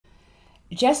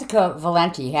Jessica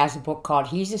Valenti has a book called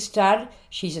He's a Stud,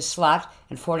 She's a Slut,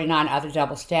 and 49 Other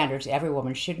Double Standards Every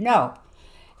Woman Should Know.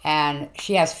 And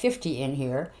she has 50 in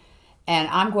here, and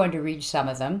I'm going to read some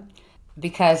of them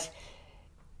because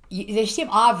they seem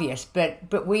obvious,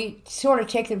 but we sort of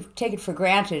take it for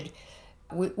granted.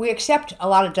 We accept a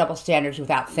lot of double standards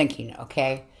without thinking,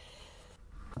 okay?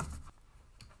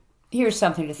 Here's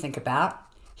something to think about.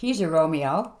 He's a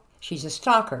Romeo, she's a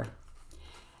stalker.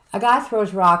 A guy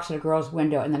throws rocks at a girl's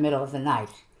window in the middle of the night.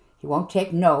 He won't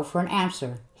take no for an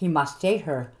answer. He must date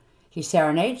her. He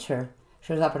serenades her,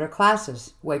 shows up at her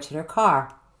classes, waits at her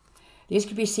car. These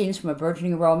could be scenes from a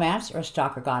burgeoning romance or a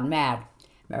stalker gone mad.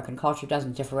 American culture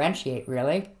doesn't differentiate,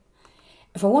 really.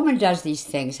 If a woman does these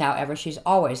things, however, she's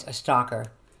always a stalker,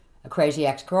 a crazy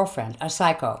ex-girlfriend, a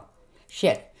psycho.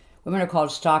 Shit, women are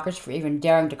called stalkers for even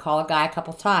daring to call a guy a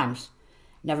couple times.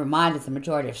 Never mind that the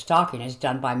majority of stalking is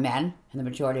done by men, and the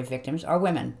majority of victims are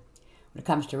women. When it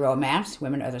comes to romance,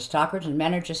 women are the stalkers and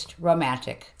men are just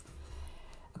romantic.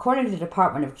 According to the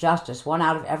Department of Justice, 1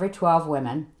 out of every 12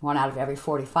 women, 1 out of every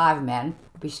 45 men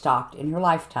will be stalked in her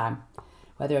lifetime.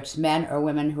 Whether it's men or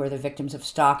women who are the victims of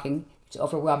stalking, it's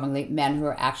overwhelmingly men who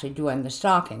are actually doing the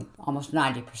stalking, almost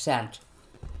 90%.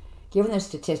 Given the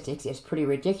statistics, it's pretty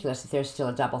ridiculous that there's still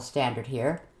a double standard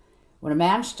here. When a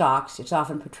man stalks, it's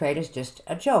often portrayed as just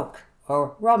a joke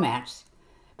or romance,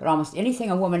 but almost anything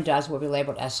a woman does will be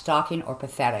labeled as stalking or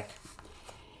pathetic.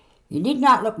 You need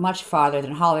not look much farther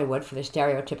than Hollywood for the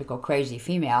stereotypical crazy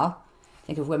female.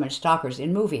 Think of women stalkers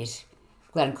in movies.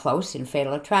 Glenn Close in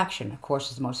Fatal Attraction, of course,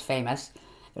 is the most famous.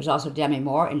 There's also Demi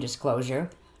Moore in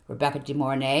Disclosure, Rebecca De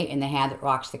Mornay in The Hand That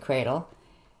Rocks the Cradle,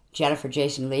 Jennifer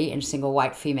Jason Leigh in Single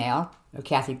White Female, or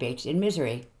Kathy Bates in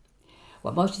Misery.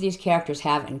 What most of these characters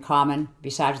have in common,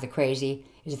 besides the crazy,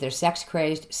 is that they're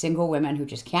sex-crazed, single women who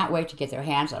just can't wait to get their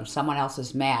hands on someone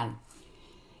else's man.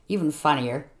 Even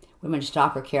funnier, women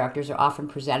stalker characters are often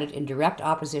presented in direct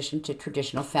opposition to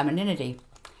traditional femininity.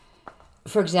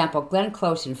 For example, Glenn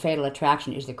Close in Fatal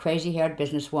Attraction is the crazy-haired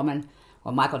businesswoman,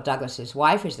 while Michael Douglas's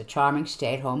wife is the charming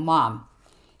stay-at-home mom.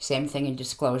 Same thing in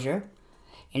Disclosure.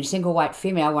 In Single White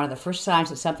Female, one of the first signs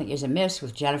that something is amiss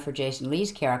with Jennifer Jason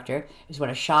Leigh's character is when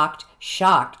a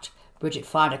shocked Bridget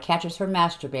Fonda catches her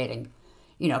masturbating.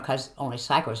 You know, because only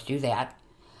psychos do that.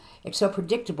 It's so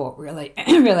predictable, really.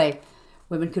 Really.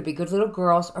 Women could be good little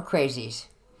girls or crazies.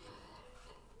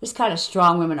 This kind of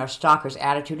strong women are stalkers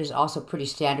attitude is also pretty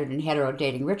standard in hetero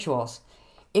dating rituals.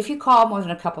 If you call more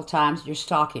than a couple times, you're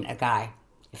stalking a guy.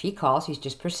 If he calls, he's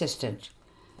just persistent.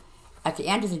 At the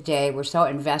end of the day, we're so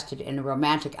invested in a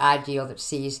romantic ideal that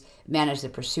sees men as the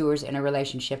pursuers in a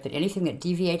relationship that anything that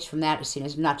deviates from that is seen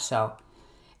as nutso.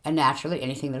 And naturally,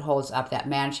 anything that holds up that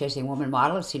man-chasing woman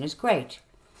model is seen as great,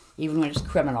 even when it's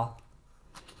criminal.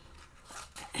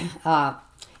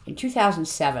 In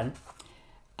 2007,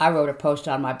 I wrote a post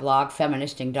on my blog,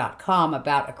 feministing.com,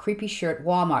 about a creepy shirt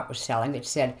Walmart was selling that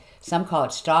said, "Some call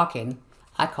it stalking,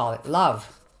 I call it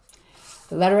love."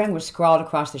 The lettering was scrawled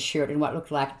across the shirt in what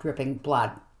looked like dripping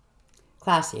blood.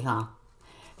 Classy, huh?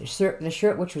 The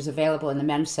shirt, which was available in the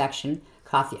men's section,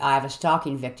 caught the eye of a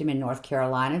stalking victim in North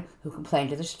Carolina who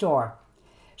complained to the store.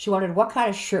 She wondered what kind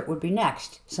of shirt would be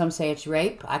next. Some say it's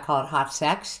rape, I call it hot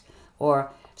sex,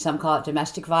 or some call it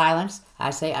domestic violence.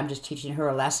 I say I'm just teaching her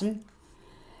a lesson.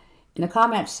 In the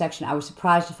comments section, I was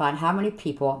surprised to find how many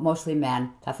people, mostly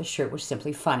men, thought the shirt was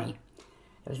simply funny.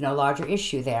 There was no larger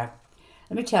issue there.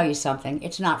 Let me tell you something,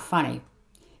 it's not funny.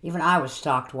 Even I was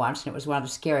stalked once, and it was one of the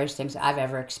scariest things I've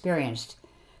ever experienced.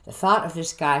 The thought of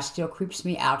this guy still creeps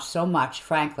me out so much,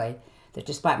 frankly, that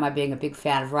despite my being a big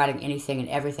fan of writing anything and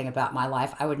everything about my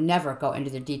life, I would never go into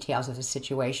the details of the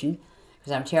situation,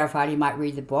 because I'm terrified he might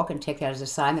read the book and take that as a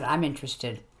sign that I'm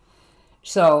interested.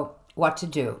 So, what to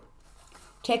do?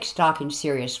 Take stalking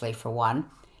seriously, for one.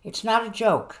 It's not a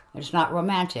joke. It's not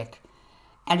romantic.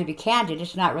 And to be candid,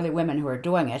 it's not really women who are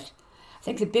doing it. I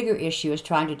think the bigger issue is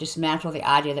trying to dismantle the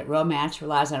idea that romance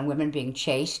relies on women being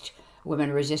chased,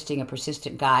 women resisting a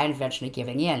persistent guy and eventually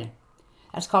giving in.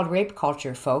 That's called rape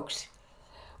culture, folks.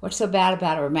 What's so bad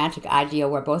about a romantic ideal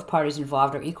where both parties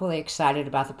involved are equally excited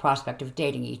about the prospect of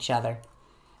dating each other?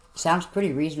 Sounds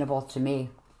pretty reasonable to me.